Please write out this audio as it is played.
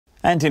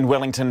And in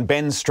Wellington,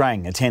 Ben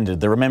Strang attended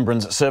the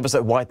Remembrance Service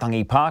at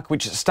Waitangi Park,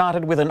 which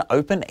started with an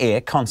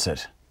open-air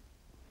concert.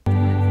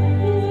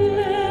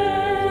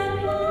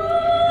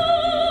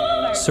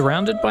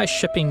 Surrounded by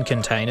shipping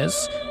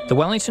containers, the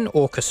Wellington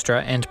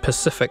Orchestra and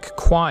Pacifica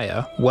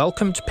Choir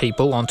welcomed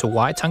people onto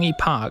Waitangi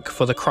Park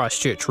for the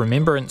Christchurch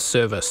Remembrance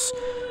Service.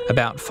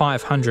 About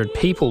 500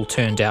 people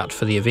turned out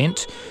for the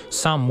event,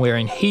 some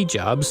wearing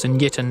hijabs in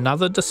yet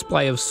another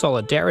display of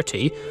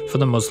solidarity for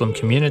the Muslim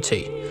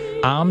community.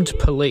 Armed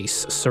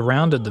police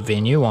surrounded the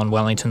venue on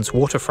Wellington's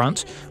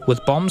waterfront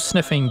with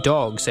bomb-sniffing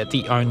dogs at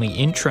the only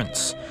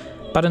entrance.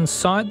 But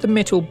inside the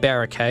metal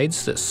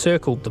barricades that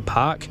circled the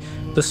park,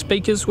 the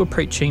speakers were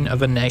preaching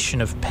of a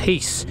nation of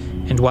peace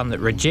and one that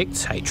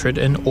rejects hatred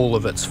in all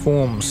of its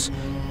forms.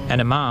 An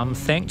imam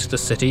thanked the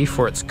city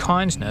for its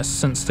kindness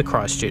since the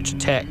Christchurch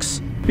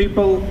attacks.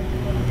 People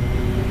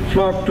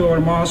flocked to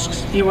our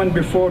mosques even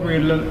before we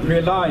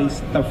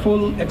realized the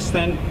full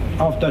extent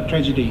of the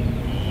tragedy.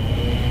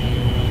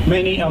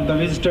 Many of the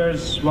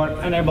visitors were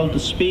unable to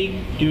speak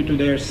due to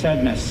their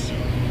sadness,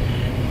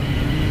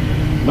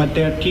 but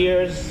their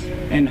tears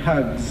and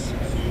hugs,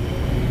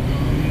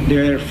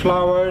 their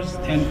flowers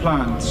and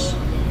plants,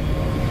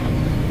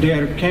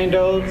 their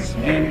candles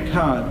and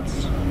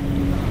cards,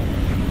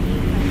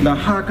 the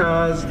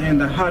hakas and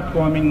the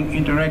heartwarming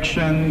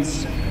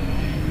interactions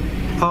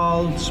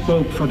all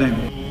spoke for them.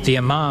 The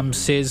Imam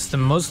says the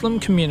Muslim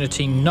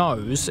community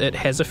knows it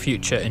has a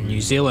future in New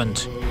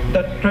Zealand.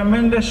 The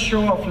tremendous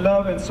show of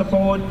love and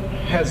support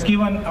has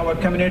given our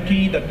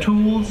community the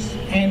tools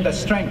and the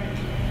strength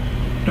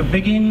to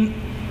begin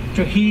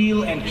to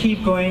heal and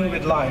keep going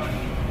with life.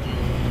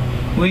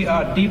 We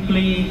are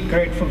deeply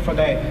grateful for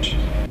that.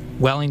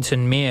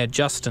 Wellington Mayor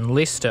Justin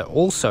Lester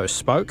also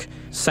spoke,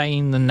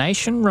 saying the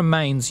nation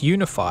remains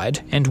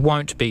unified and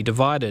won't be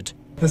divided.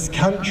 This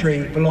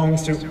country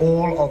belongs to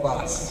all of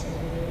us,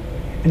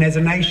 and as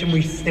a nation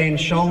we stand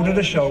shoulder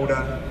to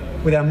shoulder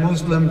with our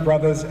Muslim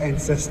brothers and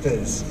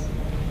sisters.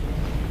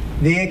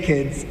 Their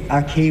kids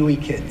are Kiwi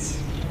kids.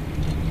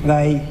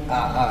 They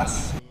are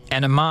us.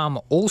 An imam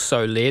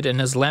also led an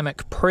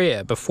Islamic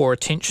prayer before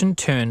attention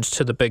turned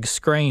to the big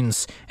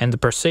screens and the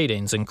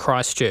proceedings in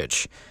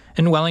Christchurch.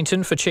 In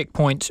Wellington for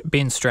Checkpoint,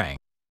 Ben Strang.